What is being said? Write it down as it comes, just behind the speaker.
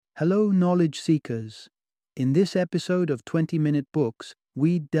Hello, knowledge seekers. In this episode of 20-Minute Books,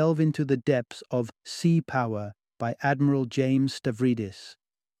 we delve into the depths of Sea Power by Admiral James Stavridis.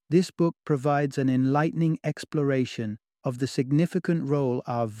 This book provides an enlightening exploration of the significant role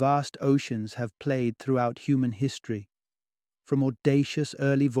our vast oceans have played throughout human history. From audacious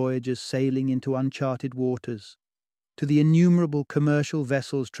early voyages sailing into uncharted waters, to the innumerable commercial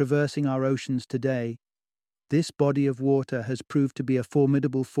vessels traversing our oceans today, this body of water has proved to be a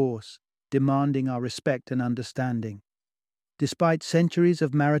formidable force, demanding our respect and understanding. Despite centuries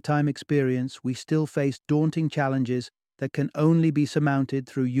of maritime experience, we still face daunting challenges that can only be surmounted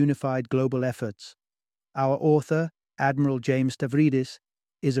through unified global efforts. Our author, Admiral James Stavridis,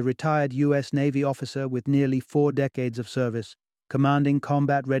 is a retired U.S. Navy officer with nearly 4 decades of service, commanding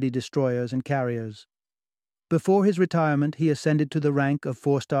combat-ready destroyers and carriers. Before his retirement, he ascended to the rank of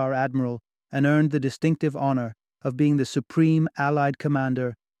 4-star admiral and earned the distinctive honor of being the Supreme Allied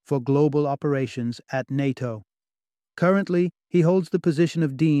Commander for Global Operations at NATO. Currently, he holds the position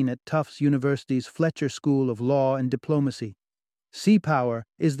of Dean at Tufts University's Fletcher School of Law and Diplomacy. Sea Power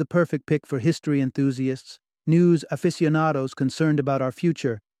is the perfect pick for history enthusiasts, news aficionados concerned about our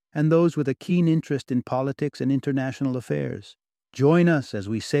future, and those with a keen interest in politics and international affairs. Join us as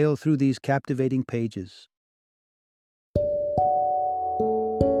we sail through these captivating pages.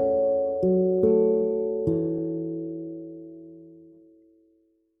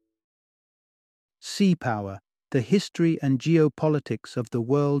 Sea Power, the History and Geopolitics of the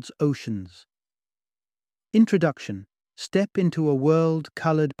World's Oceans. Introduction. Step into a world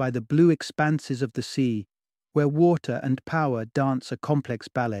colored by the blue expanses of the sea, where water and power dance a complex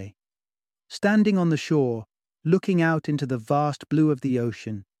ballet. Standing on the shore, looking out into the vast blue of the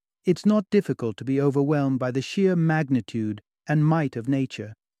ocean, it's not difficult to be overwhelmed by the sheer magnitude and might of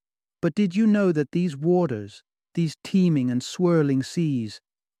nature. But did you know that these waters, these teeming and swirling seas,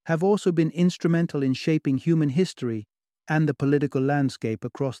 have also been instrumental in shaping human history and the political landscape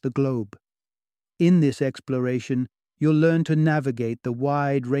across the globe? In this exploration, you'll learn to navigate the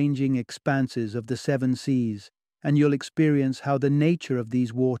wide-ranging expanses of the 7 seas, and you'll experience how the nature of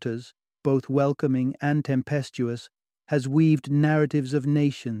these waters, both welcoming and tempestuous, has weaved narratives of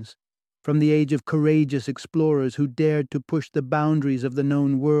nations, from the age of courageous explorers who dared to push the boundaries of the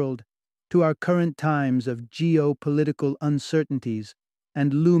known world, to our current times of geopolitical uncertainties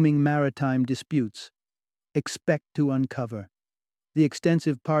and looming maritime disputes. Expect to uncover the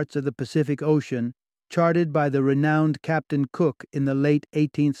extensive parts of the Pacific Ocean charted by the renowned Captain Cook in the late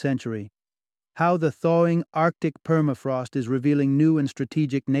 18th century, how the thawing Arctic permafrost is revealing new and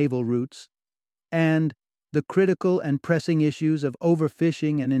strategic naval routes, and the critical and pressing issues of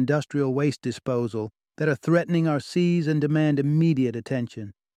overfishing and industrial waste disposal that are threatening our seas and demand immediate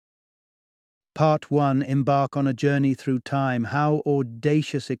attention. Part 1. Embark on a journey through time, how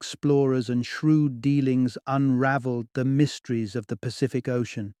audacious explorers and shrewd dealings unraveled the mysteries of the Pacific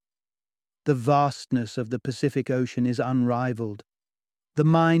Ocean. The vastness of the Pacific Ocean is unrivaled. The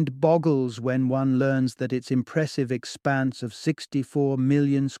mind boggles when one learns that its impressive expanse of 64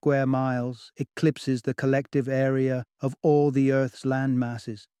 million square miles eclipses the collective area of all the Earth's land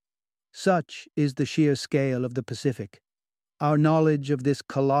masses. Such is the sheer scale of the Pacific. Our knowledge of this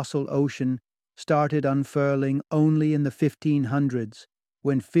colossal ocean started unfurling only in the 1500s,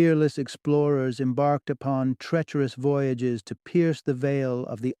 when fearless explorers embarked upon treacherous voyages to pierce the veil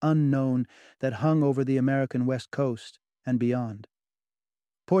of the unknown that hung over the American West Coast and beyond.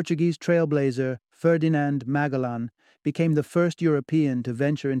 Portuguese trailblazer Ferdinand Magellan became the first European to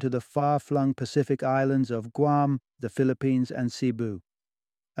venture into the far-flung Pacific islands of Guam, the Philippines, and Cebu.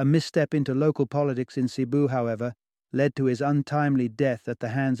 A misstep into local politics in Cebu, however, led to his untimely death at the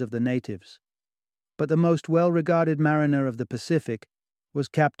hands of the natives. But the most well-regarded mariner of the Pacific was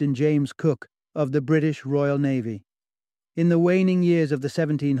Captain James Cook of the British Royal Navy. In the waning years of the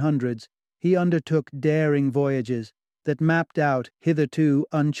 1700s, he undertook daring voyages that mapped out hitherto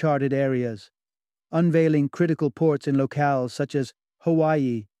uncharted areas, unveiling critical ports in locales such as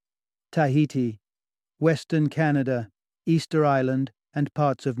Hawaii, Tahiti, Western Canada, Easter Island, and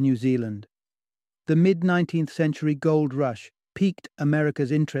parts of New Zealand. The mid-19th century gold rush piqued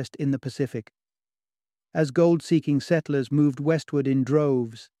America's interest in the Pacific. As gold-seeking settlers moved westward in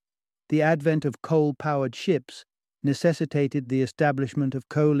droves, the advent of coal-powered ships necessitated the establishment of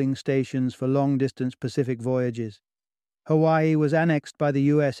coaling stations for long-distance Pacific voyages. Hawaii was annexed by the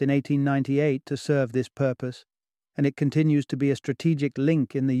U.S. in 1898 to serve this purpose, and it continues to be a strategic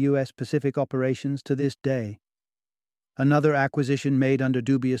link in the U.S. Pacific operations to this day. Another acquisition made under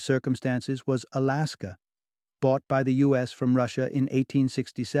dubious circumstances was Alaska, bought by the U.S. from Russia in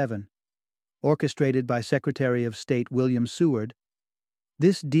 1867. Orchestrated by Secretary of State William Seward,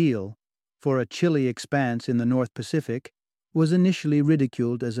 This deal, for a chilly expanse in the North Pacific, was initially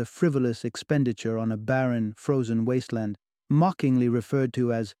ridiculed as a frivolous expenditure on a barren, frozen wasteland, mockingly referred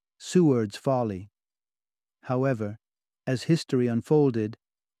to as Seward's folly. However, as history unfolded,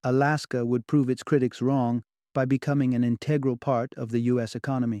 Alaska would prove its critics wrong by becoming an integral part of the U.S.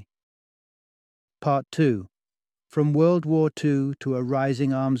 economy. Part 2. From World War II to a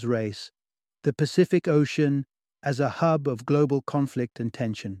rising arms race, the Pacific Ocean as a hub of global conflict and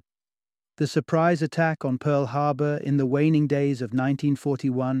tension. The surprise attack on Pearl Harbor in the waning days of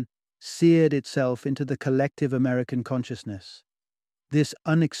 1941 seared itself into the collective American consciousness. This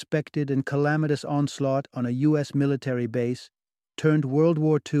unexpected and calamitous onslaught on a U.S. military base turned World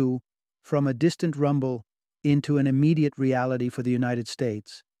War II from a distant rumble into an immediate reality for the United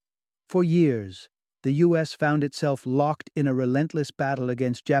States. For years, the U.S. found itself locked in a relentless battle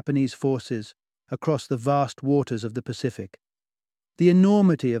against Japanese forces across the vast waters of the Pacific. The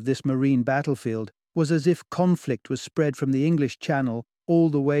enormity of this marine battlefield was as if conflict was spread from the English Channel all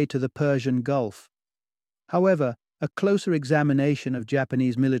the way to the Persian Gulf. However, a closer examination of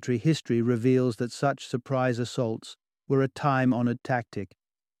Japanese military history reveals that such surprise assaults were a time-honored tactic.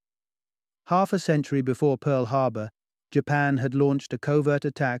 Half a century before Pearl Harbor, Japan had launched a covert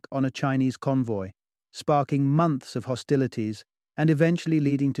attack on a Chinese convoy, sparking months of hostilities and eventually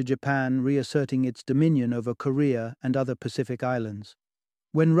leading to Japan reasserting its dominion over Korea and other Pacific islands.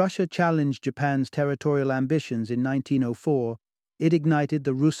 When Russia challenged Japan's territorial ambitions in 1904, it ignited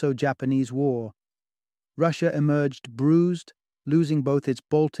the Russo-Japanese War. Russia emerged bruised, losing both its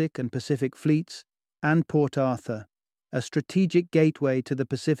Baltic and Pacific fleets and Port Arthur, a strategic gateway to the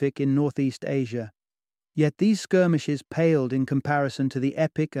Pacific in Northeast Asia. Yet these skirmishes paled in comparison to the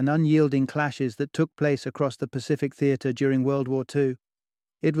epic and unyielding clashes that took place across the Pacific theater during World War II.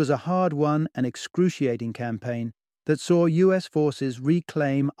 It was a hard-won and excruciating campaign that saw U.S. forces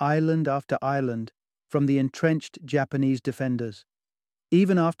reclaim island after island from the entrenched Japanese defenders.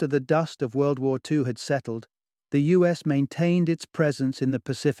 Even after the dust of World War II had settled, the U.S. maintained its presence in the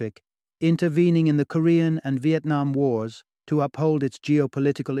Pacific, intervening in the Korean and Vietnam Wars to uphold its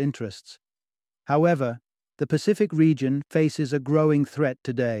geopolitical interests. However, the Pacific region faces a growing threat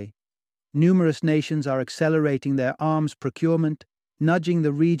today. Numerous nations are accelerating their arms procurement, nudging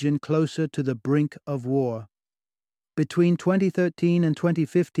the region closer to the brink of war. Between 2013 and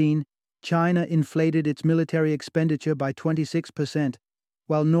 2015, China inflated its military expenditure by 26%,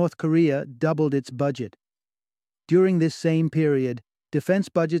 while North Korea doubled its budget. During this same period, defense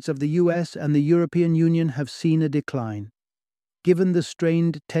budgets of the U.S. and the European Union have seen a decline. Given the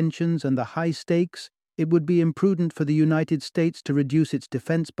strained tensions and the high stakes, it would be imprudent for the United States to reduce its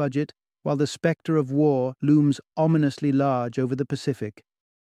defense budget while the specter of war looms ominously large over the Pacific.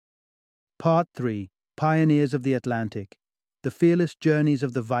 Part 3. Pioneers of the Atlantic, the fearless journeys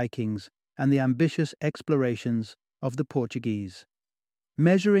of the Vikings and the ambitious explorations of the Portuguese.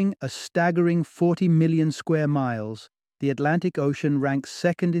 Measuring a staggering 40 million square miles, the Atlantic Ocean ranks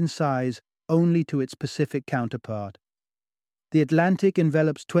second in size only to its Pacific counterpart. The Atlantic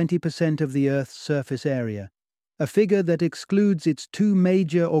envelops 20% of the Earth's surface area, a figure that excludes its two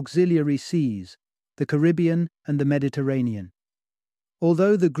major auxiliary seas, the Caribbean and the Mediterranean.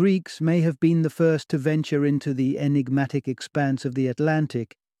 Although the Greeks may have been the first to venture into the enigmatic expanse of the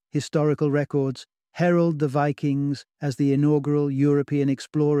Atlantic, historical records herald the Vikings as the inaugural European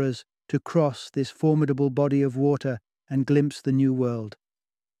explorers to cross this formidable body of water and glimpse the New World.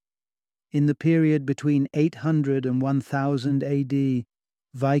 In the period between 800 and 1000 AD,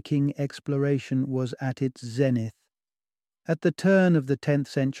 Viking exploration was at its zenith. At the turn of the 10th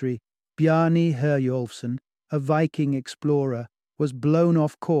century, Bjarni Herjolfsson, a Viking explorer, was blown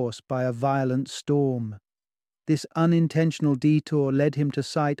off course by a violent storm. This unintentional detour led him to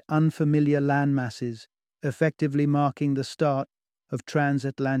sight unfamiliar landmasses, effectively marking the start of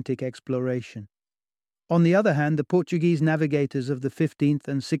transatlantic exploration. On the other hand, the Portuguese navigators of the 15th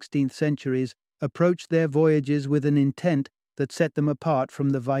and 16th centuries approached their voyages with an intent that set them apart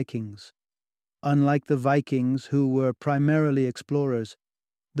from the Vikings. Unlike the Vikings, who were primarily explorers,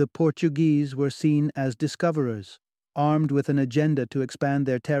 the Portuguese were seen as discoverers, armed with an agenda to expand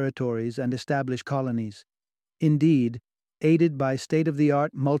their territories and establish colonies. Indeed, aided by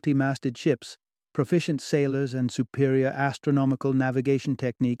state-of-the-art multi-masted ships, proficient sailors, and superior astronomical navigation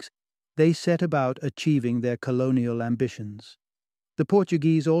techniques, they set about achieving their colonial ambitions. The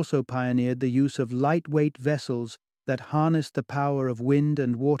Portuguese also pioneered the use of lightweight vessels that harnessed the power of wind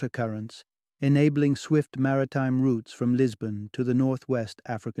and water currents, enabling swift maritime routes from Lisbon to the northwest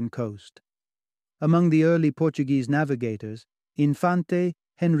African coast. Among the early Portuguese navigators, Infante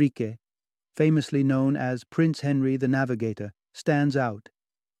Henrique, famously known as Prince Henry the Navigator, stands out.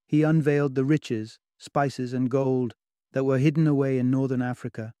 He unveiled the riches, spices, and gold that were hidden away in northern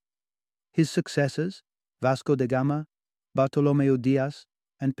Africa. His successors, Vasco da Gama, Bartolomeu Diaz,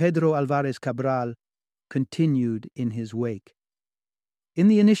 and Pedro Alvarez Cabral, continued in his wake. In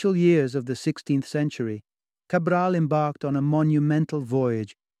the initial years of the 16th century, Cabral embarked on a monumental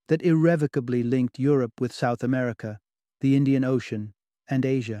voyage that irrevocably linked Europe with South America, the Indian Ocean, and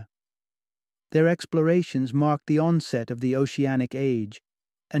Asia. Their explorations marked the onset of the Oceanic Age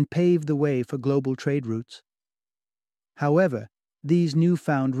and paved the way for global trade routes. However, these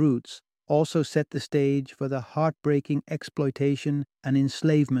newfound routes also set the stage for the heartbreaking exploitation and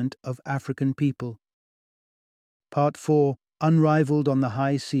enslavement of African people. Part 4, Unrivaled on the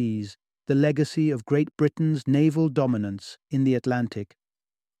High Seas, the legacy of Great Britain's naval dominance in the Atlantic.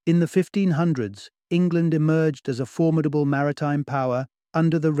 In the 1500s, England emerged as a formidable maritime power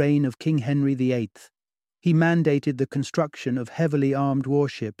under the reign of King Henry VIII. He mandated the construction of heavily armed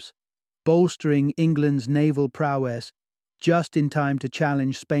warships, bolstering England's naval prowess just in time to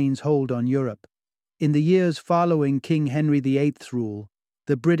challenge Spain's hold on Europe. In the years following King Henry VIII's rule,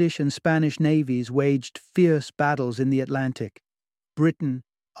 the British and Spanish navies waged fierce battles in the Atlantic. Britain,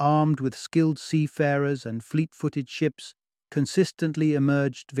 armed with skilled seafarers and fleet-footed ships, consistently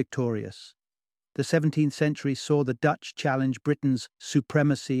emerged victorious. The 17th century saw the Dutch challenge Britain's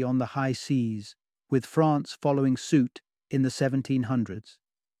supremacy on the high seas, with France following suit in the 1700s.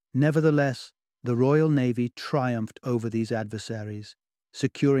 Nevertheless, the Royal Navy triumphed over these adversaries,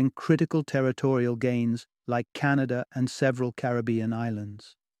 securing critical territorial gains like Canada and several Caribbean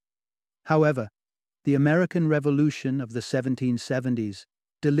islands. However, the American Revolution of the 1770s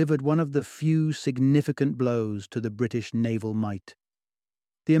delivered one of the few significant blows to the British naval might.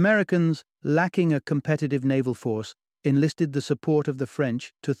 The Americans, lacking a competitive naval force, enlisted the support of the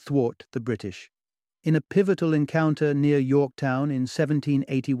French to thwart the British. In a pivotal encounter near Yorktown in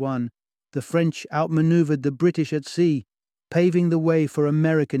 1781, the French outmaneuvered the British at sea, paving the way for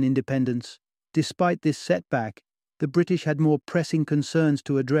American independence. Despite this setback, the British had more pressing concerns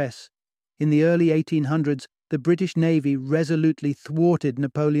to address. In the early 1800s, the British Navy resolutely thwarted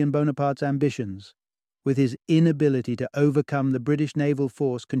Napoleon Bonaparte's ambitions, with his inability to overcome the British naval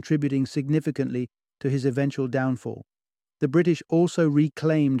force contributing significantly to his eventual downfall. The British also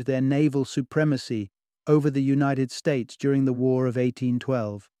reclaimed their naval supremacy over the United States during the War of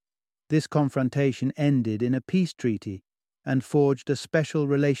 1812. This confrontation ended in a peace treaty and forged a special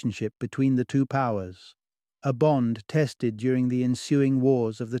relationship between the two powers, a bond tested during the ensuing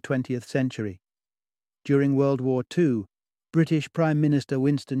wars of the 20th century. During World War II, British Prime Minister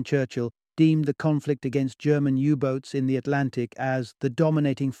Winston Churchill deemed the conflict against German U-boats in the Atlantic as the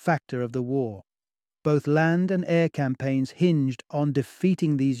dominating factor of the war. Both land and air campaigns hinged on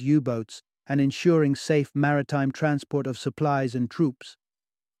defeating these U-boats and ensuring safe maritime transport of supplies and troops.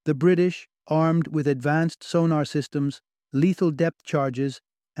 The British, armed with advanced sonar systems, lethal depth charges,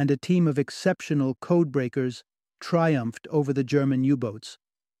 and a team of exceptional codebreakers, triumphed over the German U-boats.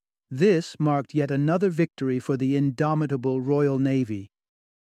 This marked yet another victory for the indomitable Royal Navy.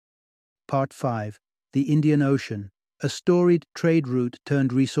 Part 5. The Indian Ocean, a storied trade route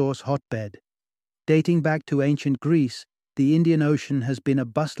turned resource hotbed. Dating back to ancient Greece, the Indian Ocean has been a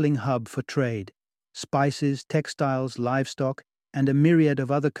bustling hub for trade. Spices, textiles, livestock, and a myriad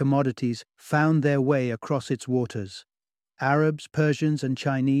of other commodities found their way across its waters. Arabs, Persians, and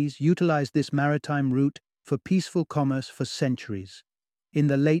Chinese utilized this maritime route for peaceful commerce for centuries. In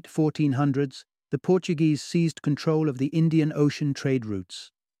the late 1400s, the Portuguese seized control of the Indian Ocean trade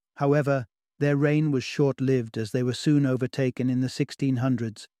routes. However, their reign was short-lived as they were soon overtaken in the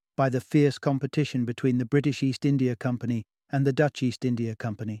 1600s by the fierce competition between the British East India Company and the Dutch East India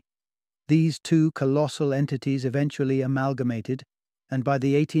Company. These two colossal entities eventually amalgamated, and by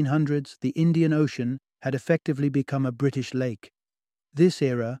the 1800s the Indian Ocean had effectively become a British lake. This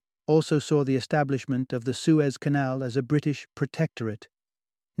era also saw the establishment of the Suez Canal as a British protectorate.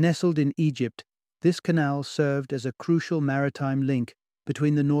 Nestled in Egypt, this canal served as a crucial maritime link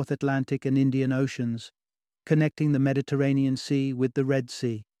between the North Atlantic and Indian Oceans, connecting the Mediterranean Sea with the Red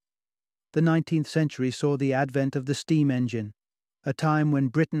Sea. The 19th century saw the advent of the steam engine, a time when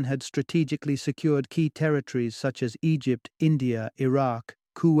Britain had strategically secured key territories such as Egypt, India, Iraq,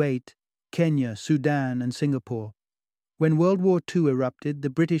 Kuwait, Kenya, Sudan, and Singapore. When World War II erupted, the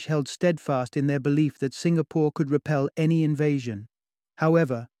British held steadfast in their belief that Singapore could repel any invasion.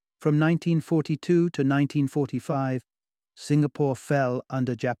 However, from 1942 to 1945, Singapore fell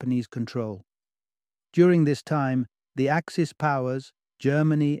under Japanese control. During this time, the Axis powers,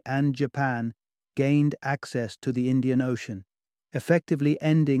 Germany and Japan, gained access to the Indian Ocean, effectively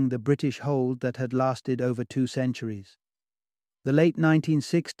ending the British hold that had lasted over 2 centuries. The late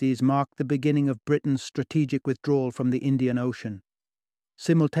 1960s marked the beginning of Britain's strategic withdrawal from the Indian Ocean.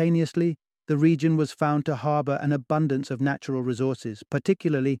 Simultaneously, the region was found to harbor an abundance of natural resources,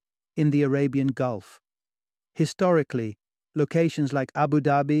 particularly in the Arabian Gulf. Historically, locations like Abu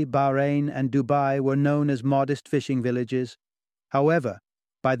Dhabi, Bahrain, and Dubai were known as modest fishing villages. However,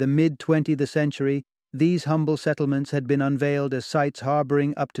 by the mid-20th century, these humble settlements had been unveiled as sites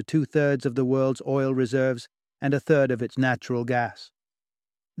harboring up to two-thirds of the world's oil reserves and a third of its natural gas.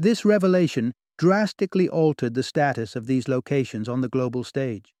 This revelation drastically altered the status of these locations on the global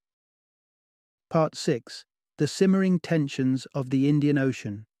stage. Part 6. The simmering tensions of the Indian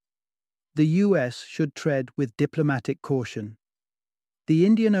Ocean. The U.S. should tread with diplomatic caution. The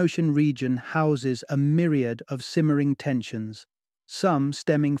Indian Ocean region houses a myriad of simmering tensions, some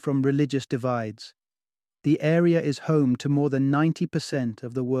stemming from religious divides. The area is home to more than 90%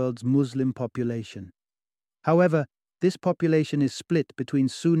 of the world's Muslim population. However, this population is split between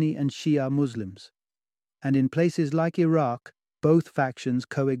Sunni and Shia Muslims, and in places like Iraq, both factions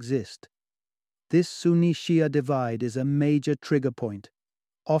coexist. This Sunni-Shia divide is a major trigger point,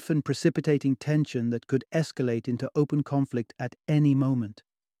 often precipitating tension that could escalate into open conflict at any moment.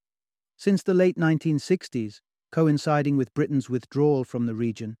 Since the late 1960s, coinciding with Britain's withdrawal from the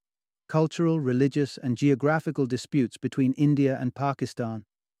region, cultural, religious, and geographical disputes between India and Pakistan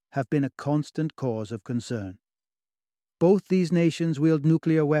have been a constant cause of concern. Both these nations wield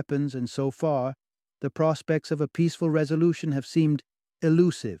nuclear weapons, and so far, the prospects of a peaceful resolution have seemed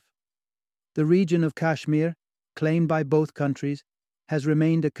elusive. The region of Kashmir, claimed by both countries, has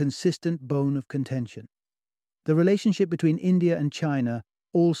remained a consistent bone of contention. The relationship between India and China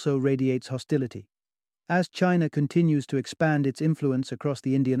also radiates hostility. As China continues to expand its influence across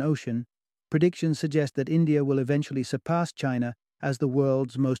the Indian Ocean, predictions suggest that India will eventually surpass China as the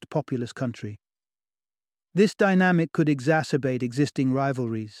world's most populous country. This dynamic could exacerbate existing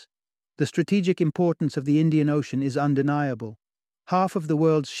rivalries. The strategic importance of the Indian Ocean is undeniable. Half of the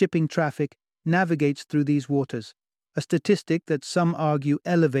world's shipping traffic navigates through these waters, a statistic that some argue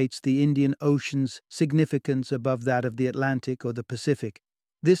elevates the Indian Ocean's significance above that of the Atlantic or the Pacific.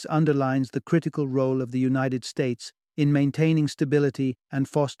 This underlines the critical role of the United States in maintaining stability and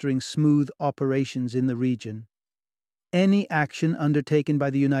fostering smooth operations in the region. Any action undertaken by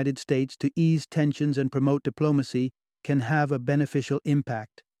the United States to ease tensions and promote diplomacy can have a beneficial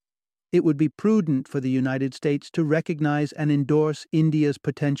impact. It would be prudent for the United States to recognize and endorse India's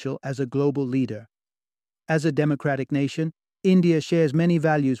potential as a global leader. As a democratic nation, India shares many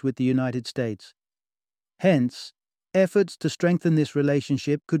values with the United States. Hence, efforts to strengthen this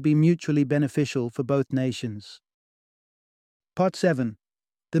relationship could be mutually beneficial for both nations. Part 7.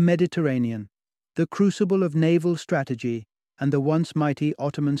 The Mediterranean, the crucible of naval strategy and the once mighty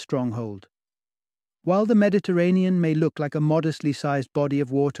Ottoman stronghold. While the Mediterranean may look like a modestly sized body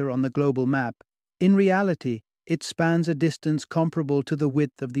of water on the global map, in reality, it spans a distance comparable to the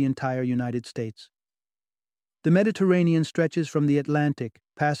width of the entire United States. The Mediterranean stretches from the Atlantic,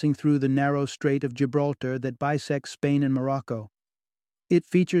 passing through the narrow Strait of Gibraltar that bisects Spain and Morocco. It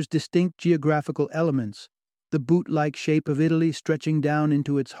features distinct geographical elements, the boot-like shape of Italy stretching down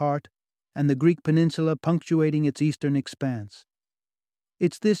into its heart, and the Greek peninsula punctuating its eastern expanse.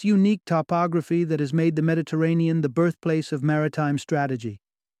 It's this unique topography that has made the Mediterranean the birthplace of maritime strategy.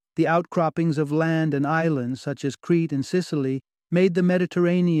 The outcroppings of land and islands, such as Crete and Sicily, made the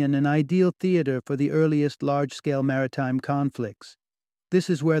Mediterranean an ideal theater for the earliest large-scale maritime conflicts. This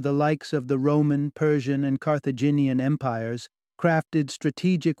is where the likes of the Roman, Persian, and Carthaginian empires crafted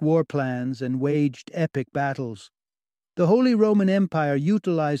strategic war plans and waged epic battles. The Holy Roman Empire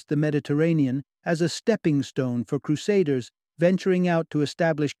utilized the Mediterranean as a stepping stone for crusaders venturing out to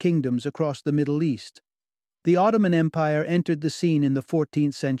establish kingdoms across the Middle East. The Ottoman Empire entered the scene in the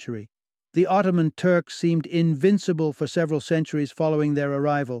 14th century. The Ottoman Turks seemed invincible for several centuries following their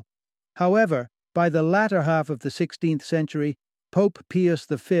arrival. However, by the latter half of the 16th century, Pope Pius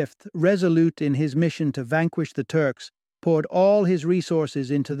V, resolute in his mission to vanquish the Turks, poured all his resources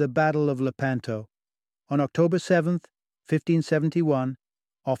into the Battle of Lepanto. On October 7, 1571,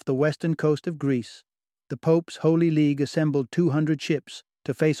 off the western coast of Greece, the Pope's Holy League assembled 200 ships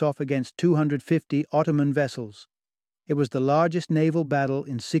to face off against 250 Ottoman vessels. It was the largest naval battle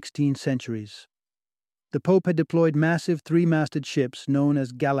in 16 centuries. The Pope had deployed massive three-masted ships known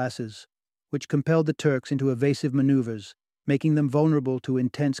as gallasses, which compelled the Turks into evasive maneuvers, making them vulnerable to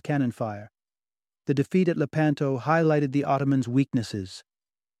intense cannon fire. The defeat at Lepanto highlighted the Ottomans' weaknesses,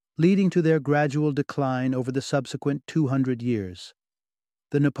 leading to their gradual decline over the subsequent 200 years.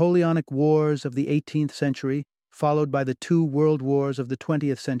 The Napoleonic Wars of the 18th century, followed by the two world wars of the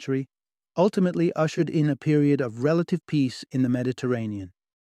 20th century, ultimately ushered in a period of relative peace in the Mediterranean.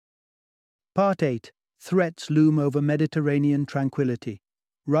 Part 8. Threats loom over Mediterranean tranquility.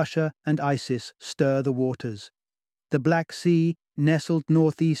 Russia and ISIS stir the waters. The Black Sea, nestled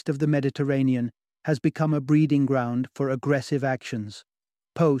northeast of the Mediterranean, has become a breeding ground for aggressive actions.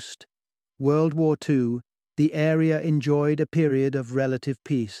 Post-World War II, the area enjoyed a period of relative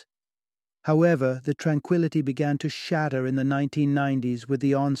peace. However, the tranquility began to shatter in the 1990s with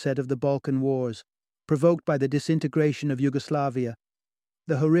the onset of the Balkan Wars, provoked by the disintegration of Yugoslavia.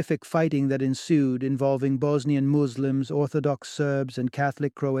 The horrific fighting that ensued, involving Bosnian Muslims, Orthodox Serbs, and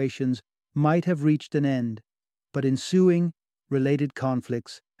Catholic Croatians, might have reached an end, but ensuing, related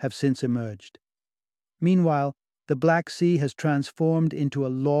conflicts have since emerged. Meanwhile, the Black Sea has transformed into a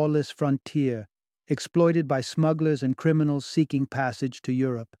lawless frontier, exploited by smugglers and criminals seeking passage to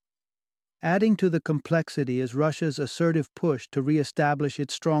Europe. Adding to the complexity is Russia's assertive push to re-establish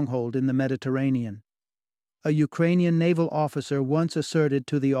its stronghold in the Mediterranean. A Ukrainian naval officer once asserted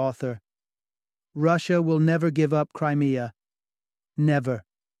to the author, "Russia will never give up Crimea. Never."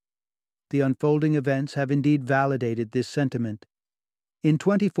 The unfolding events have indeed validated this sentiment. In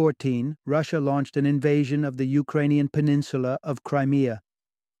 2014, Russia launched an invasion of the Ukrainian peninsula of Crimea,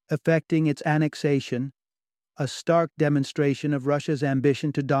 effecting its annexation, a stark demonstration of Russia's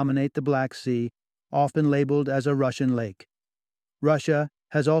ambition to dominate the Black Sea, often labeled as a Russian lake. Russia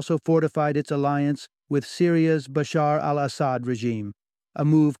has also fortified its alliance with Syria's Bashar al-Assad regime, a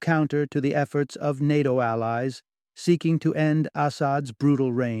move counter to the efforts of NATO allies seeking to end Assad's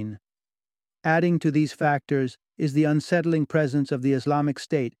brutal reign. Adding to these factors is the unsettling presence of the Islamic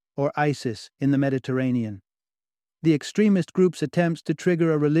State, or ISIS, in the Mediterranean. The extremist group's attempts to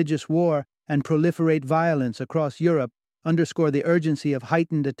trigger a religious war and proliferate violence across Europe underscore the urgency of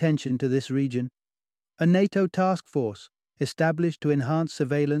heightened attention to this region. A NATO task force, established to enhance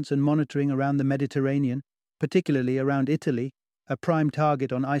surveillance and monitoring around the Mediterranean, particularly around Italy, a prime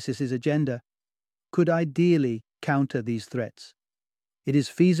target on ISIS's agenda, could ideally counter these threats. It is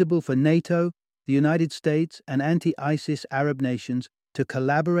feasible for NATO, the United States, and anti-ISIS Arab nations to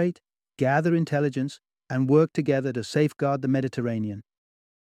collaborate, gather intelligence, and work together to safeguard the Mediterranean.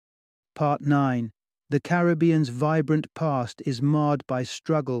 Part 9. The Caribbean's vibrant past is marred by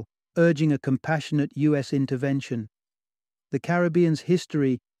struggle, urging a compassionate U.S. intervention. The Caribbean's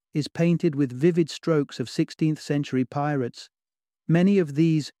history is painted with vivid strokes of 16th-century pirates. Many of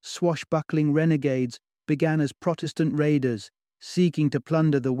these swashbuckling renegades began as Protestant raiders, seeking to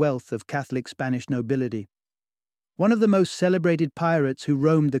plunder the wealth of Catholic Spanish nobility. One of the most celebrated pirates who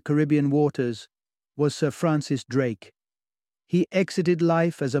roamed the Caribbean waters was Sir Francis Drake. He exited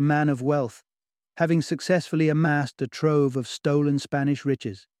life as a man of wealth, having successfully amassed a trove of stolen Spanish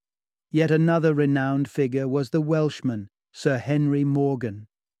riches. Yet another renowned figure was the Welshman, Sir Henry Morgan.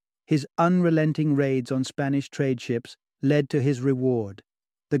 His unrelenting raids on Spanish trade ships led to his reward,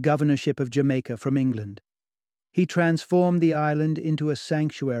 the governorship of Jamaica from England. He transformed the island into a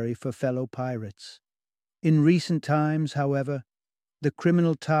sanctuary for fellow pirates. In recent times, however, the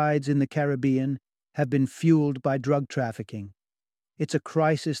criminal tides in the Caribbean have been fueled by drug trafficking. It's a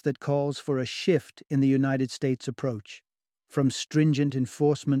crisis that calls for a shift in the United States approach, from stringent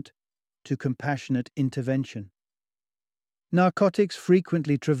enforcement to compassionate intervention. Narcotics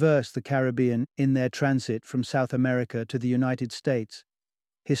frequently traverse the Caribbean in their transit from South America to the United States.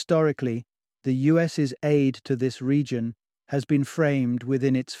 Historically, the U.S.'s aid to this region has been framed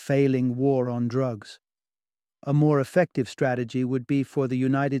within its failing war on drugs. A more effective strategy would be for the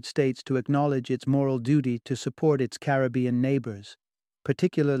United States to acknowledge its moral duty to support its Caribbean neighbors,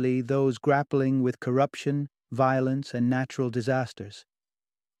 particularly those grappling with corruption, violence, and natural disasters.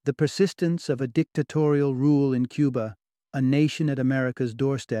 The persistence of a dictatorial rule in Cuba, a nation at America's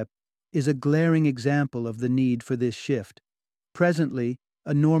doorstep, is a glaring example of the need for this shift. Presently,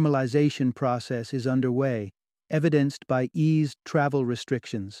 a normalization process is underway, evidenced by eased travel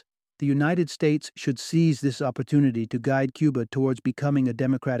restrictions. The United States should seize this opportunity to guide Cuba towards becoming a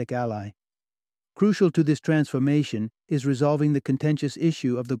democratic ally. Crucial to this transformation is resolving the contentious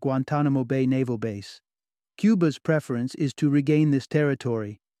issue of the Guantanamo Bay Naval Base. Cuba's preference is to regain this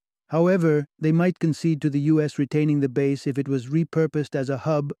territory. However, they might concede to the U.S. retaining the base if it was repurposed as a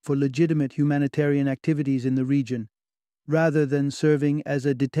hub for legitimate humanitarian activities in the region, rather than serving as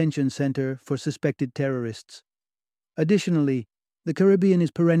a detention center for suspected terrorists. Additionally, the Caribbean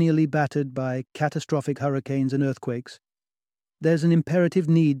is perennially battered by catastrophic hurricanes and earthquakes. There's an imperative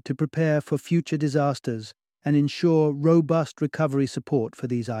need to prepare for future disasters and ensure robust recovery support for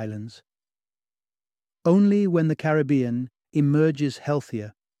these islands. Only when the Caribbean emerges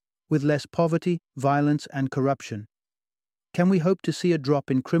healthier, with less poverty, violence, and corruption, can we hope to see a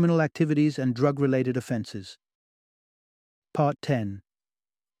drop in criminal activities and drug-related offenses? Part 10.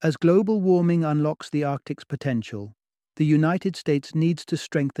 As global warming unlocks the Arctic's potential, the United States needs to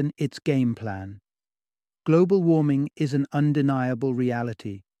strengthen its game plan. Global warming is an undeniable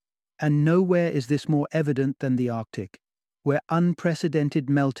reality, and nowhere is this more evident than the Arctic, where unprecedented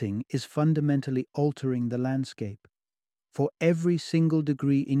melting is fundamentally altering the landscape. For every single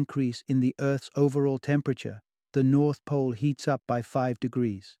degree increase in the Earth's overall temperature, the North Pole heats up by 5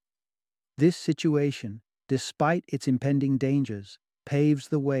 degrees. This situation, despite its impending dangers, paves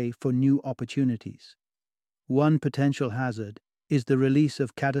the way for new opportunities. One potential hazard is the release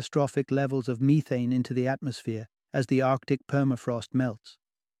of catastrophic levels of methane into the atmosphere as the Arctic permafrost melts.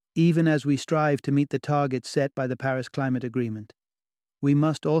 Even as we strive to meet the targets set by the Paris Climate Agreement, we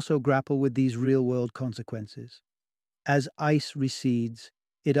must also grapple with these real-world consequences. As ice recedes,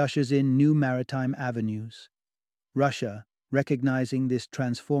 it ushers in new maritime avenues. Russia, recognizing this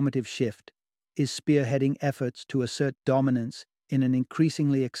transformative shift, is spearheading efforts to assert dominance in an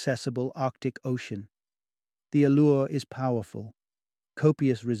increasingly accessible Arctic Ocean. The allure is powerful.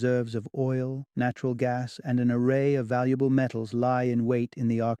 Copious reserves of oil, natural gas, and an array of valuable metals lie in wait in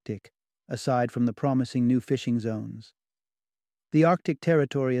the Arctic, aside from the promising new fishing zones. The Arctic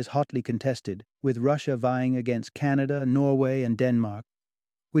territory is hotly contested, with Russia vying against Canada, Norway, and Denmark,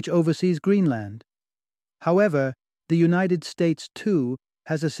 which oversees Greenland. However, the United States, too,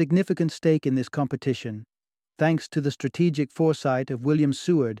 has a significant stake in this competition, thanks to the strategic foresight of William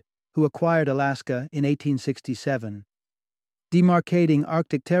Seward, who acquired Alaska in 1867. Demarcating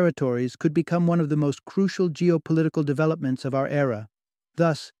Arctic territories could become one of the most crucial geopolitical developments of our era.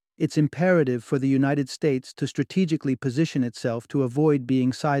 Thus, it's imperative for the United States to strategically position itself to avoid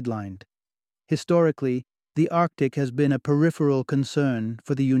being sidelined. Historically, the Arctic has been a peripheral concern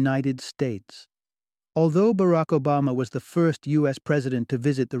for the United States. Although Barack Obama was the first U.S. president to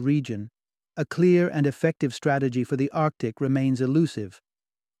visit the region, a clear and effective strategy for the Arctic remains elusive.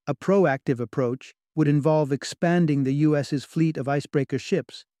 A proactive approach would involve expanding the U.S.'s fleet of icebreaker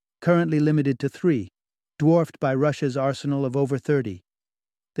ships, currently limited to 3, dwarfed by Russia's arsenal of over 30.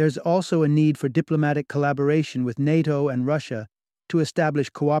 There's also a need for diplomatic collaboration with NATO and Russia to establish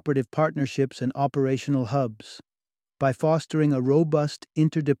cooperative partnerships and operational hubs. By fostering a robust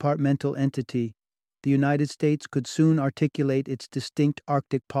interdepartmental entity, the United States could soon articulate its distinct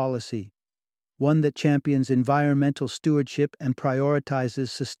Arctic policy, one that champions environmental stewardship and prioritizes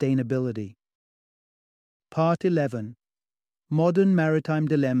sustainability. Part 11. Modern Maritime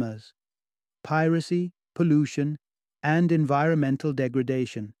Dilemmas: Piracy, Pollution, and Environmental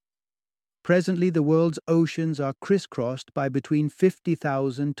Degradation. Presently, the world's oceans are crisscrossed by between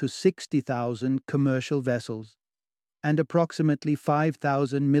 50,000 to 60,000 commercial vessels and approximately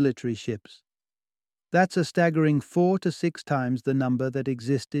 5,000 military ships. That's a staggering 4 to 6 times the number that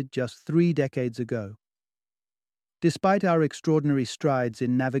existed just 3 decades ago. Despite our extraordinary strides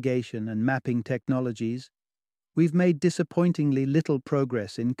in navigation and mapping technologies, we've made disappointingly little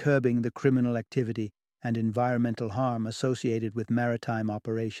progress in curbing the criminal activity and environmental harm associated with maritime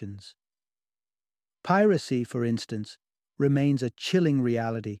operations. Piracy, for instance, remains a chilling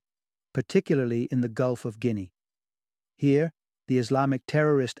reality, particularly in the Gulf of Guinea. Here, the Islamic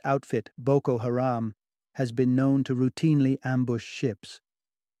terrorist outfit Boko Haram has been known to routinely ambush ships.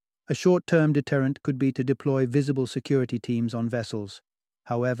 A short-term deterrent could be to deploy visible security teams on vessels.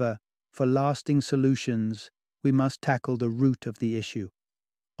 However, for lasting solutions, we must tackle the root of the issue: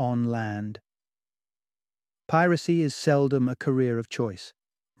 on land. Piracy is seldom a career of choice.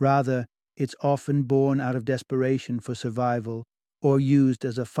 Rather, it's often born out of desperation for survival or used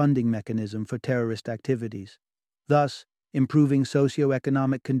as a funding mechanism for terrorist activities. Thus, improving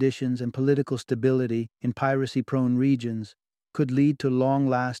socioeconomic conditions and political stability in piracy-prone regions could lead to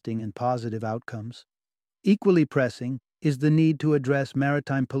long-lasting and positive outcomes. Equally pressing is the need to address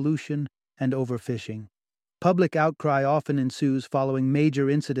maritime pollution and overfishing. Public outcry often ensues following major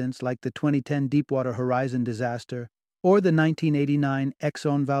incidents like the 2010 Deepwater Horizon disaster or the 1989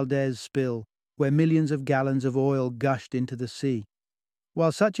 Exxon Valdez spill, where millions of gallons of oil gushed into the sea.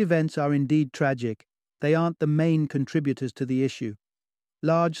 While such events are indeed tragic, they aren't the main contributors to the issue.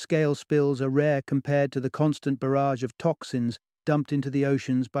 Large-scale spills are rare compared to the constant barrage of toxins dumped into the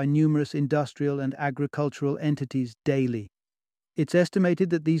oceans by numerous industrial and agricultural entities daily. It's estimated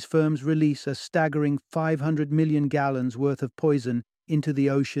that these firms release a staggering 500 million gallons worth of poison into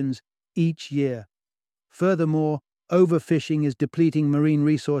the oceans each year. Furthermore, overfishing is depleting marine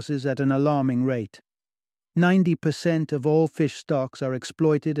resources at an alarming rate. 90% of all fish stocks are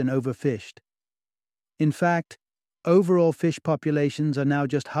exploited and overfished. In fact, overall fish populations are now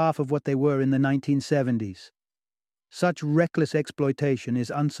just half of what they were in the 1970s. Such reckless exploitation is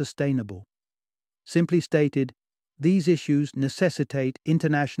unsustainable. Simply stated, these issues necessitate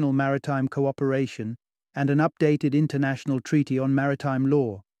international maritime cooperation and an updated international treaty on maritime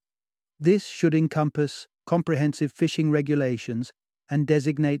law. This should encompass comprehensive fishing regulations and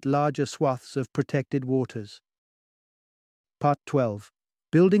designate larger swaths of protected waters. Part 12.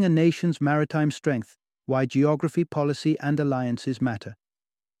 Building a nation's maritime strength, why geography, policy, and alliances matter.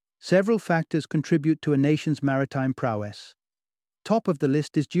 Several factors contribute to a nation's maritime prowess. Top of the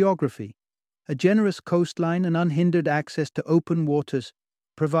list is geography. A generous coastline and unhindered access to open waters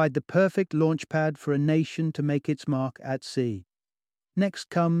provide the perfect launchpad for a nation to make its mark at sea. Next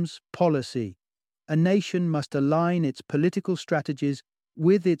comes policy. A nation must align its political strategies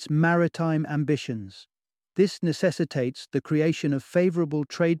with its maritime ambitions. This necessitates the creation of favorable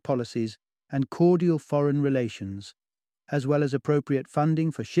trade policies and cordial foreign relations, as well as appropriate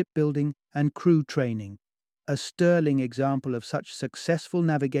funding for shipbuilding and crew training. A sterling example of such successful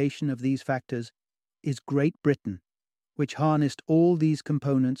navigation of these factors is Great Britain, which harnessed all these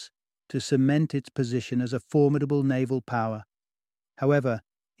components to cement its position as a formidable naval power. However,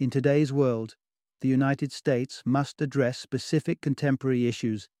 in today's world, the United States must address specific contemporary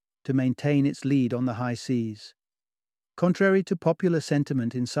issues to maintain its lead on the high seas. Contrary to popular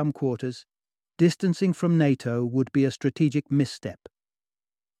sentiment in some quarters, distancing from NATO would be a strategic misstep.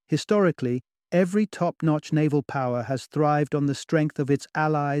 Historically, every top-notch naval power has thrived on the strength of its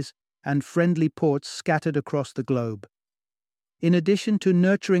allies and friendly ports scattered across the globe. In addition to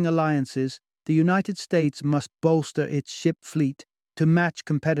nurturing alliances, the United States must bolster its ship fleet to match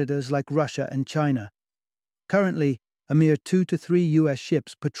competitors like Russia and China. Currently, a mere 2 to 3 U.S.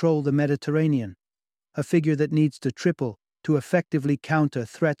 ships patrol the Mediterranean, a figure that needs to triple to effectively counter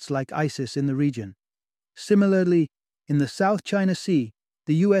threats like ISIS in the region. Similarly, in the South China Sea,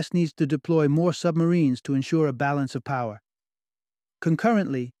 the U.S. needs to deploy more submarines to ensure a balance of power.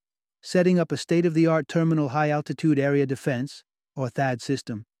 Concurrently, setting up a state-of-the-art terminal high-altitude area defense, or THAAD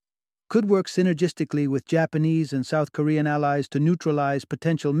system, could work synergistically with Japanese and South Korean allies to neutralize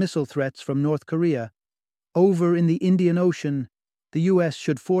potential missile threats from North Korea. Over in the Indian Ocean, the U.S.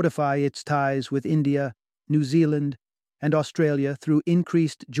 should fortify its ties with India, New Zealand, and Australia through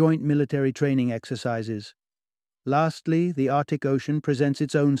increased joint military training exercises. Lastly, the Arctic Ocean presents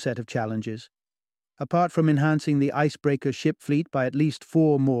its own set of challenges. Apart from enhancing the icebreaker ship fleet by at least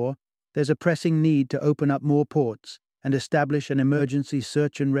 4 more, there's a pressing need to open up more ports and establish an emergency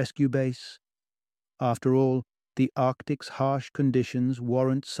search and rescue base. After all, the Arctic's harsh conditions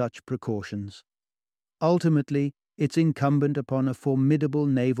warrant such precautions. Ultimately, it's incumbent upon a formidable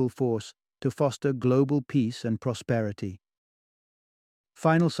naval force to foster global peace and prosperity.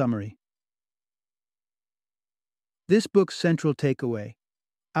 Final summary. This book's central takeaway: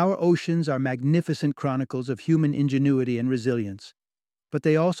 our oceans are magnificent chronicles of human ingenuity and resilience, but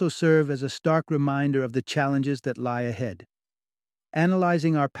they also serve as a stark reminder of the challenges that lie ahead.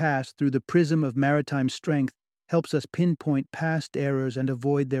 Analyzing our past through the prism of maritime strength helps us pinpoint past errors and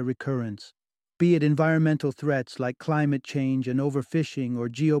avoid their recurrence. Be it environmental threats like climate change and overfishing or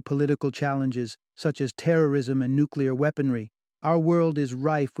geopolitical challenges such as terrorism and nuclear weaponry, our world is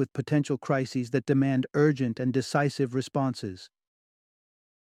rife with potential crises that demand urgent and decisive responses.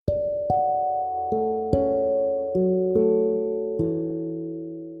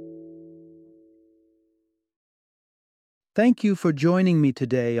 Thank you for joining me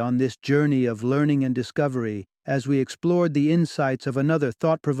today on this journey of learning and discovery as we explored the insights of another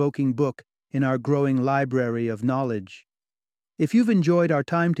thought-provoking book in our growing library of knowledge. If you've enjoyed our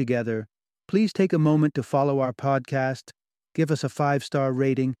time together, please take a moment to follow our podcast, give us a 5-star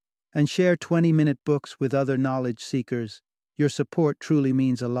rating, and share 20-minute books with other knowledge seekers. Your support truly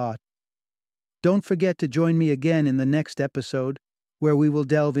means a lot. Don't forget to join me again in the next episode, where we will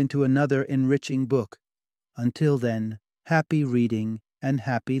delve into another enriching book. Until then, happy reading and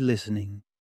happy listening.